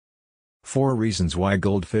4 reasons why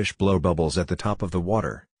goldfish blow bubbles at the top of the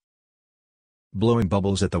water. Blowing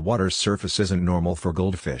bubbles at the water's surface isn't normal for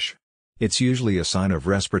goldfish. It's usually a sign of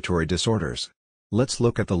respiratory disorders. Let's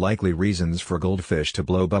look at the likely reasons for goldfish to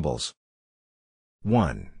blow bubbles.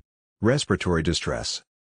 1. Respiratory distress.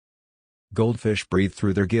 Goldfish breathe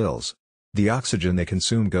through their gills. The oxygen they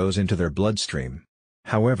consume goes into their bloodstream.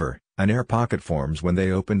 However, an air pocket forms when they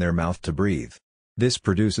open their mouth to breathe. This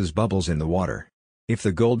produces bubbles in the water. If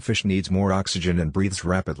the goldfish needs more oxygen and breathes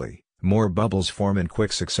rapidly, more bubbles form in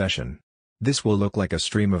quick succession. This will look like a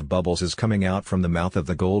stream of bubbles is coming out from the mouth of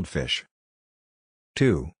the goldfish.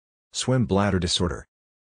 2. Swim bladder disorder.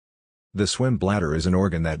 The swim bladder is an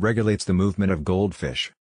organ that regulates the movement of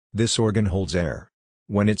goldfish. This organ holds air.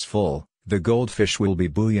 When it's full, the goldfish will be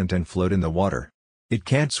buoyant and float in the water. It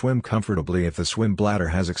can't swim comfortably if the swim bladder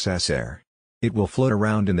has excess air. It will float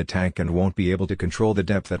around in the tank and won't be able to control the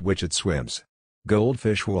depth at which it swims.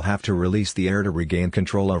 Goldfish will have to release the air to regain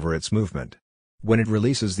control over its movement. When it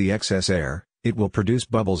releases the excess air, it will produce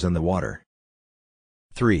bubbles in the water.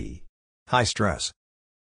 3. High stress.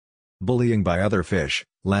 Bullying by other fish,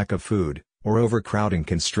 lack of food, or overcrowding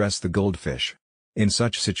can stress the goldfish. In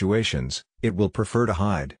such situations, it will prefer to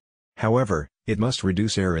hide. However, it must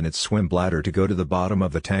reduce air in its swim bladder to go to the bottom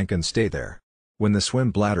of the tank and stay there. When the swim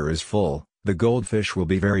bladder is full, the goldfish will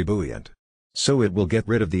be very buoyant. So it will get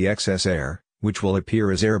rid of the excess air, which will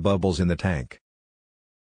appear as air bubbles in the tank.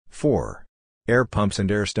 4. Air pumps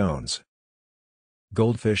and air stones.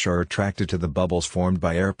 Goldfish are attracted to the bubbles formed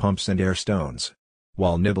by air pumps and air stones.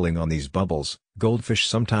 While nibbling on these bubbles, goldfish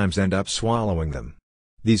sometimes end up swallowing them.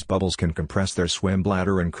 These bubbles can compress their swim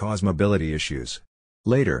bladder and cause mobility issues.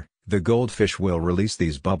 Later, the goldfish will release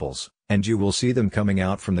these bubbles, and you will see them coming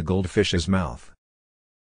out from the goldfish's mouth.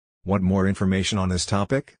 Want more information on this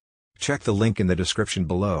topic? Check the link in the description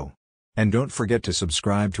below. And don't forget to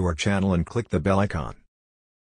subscribe to our channel and click the bell icon.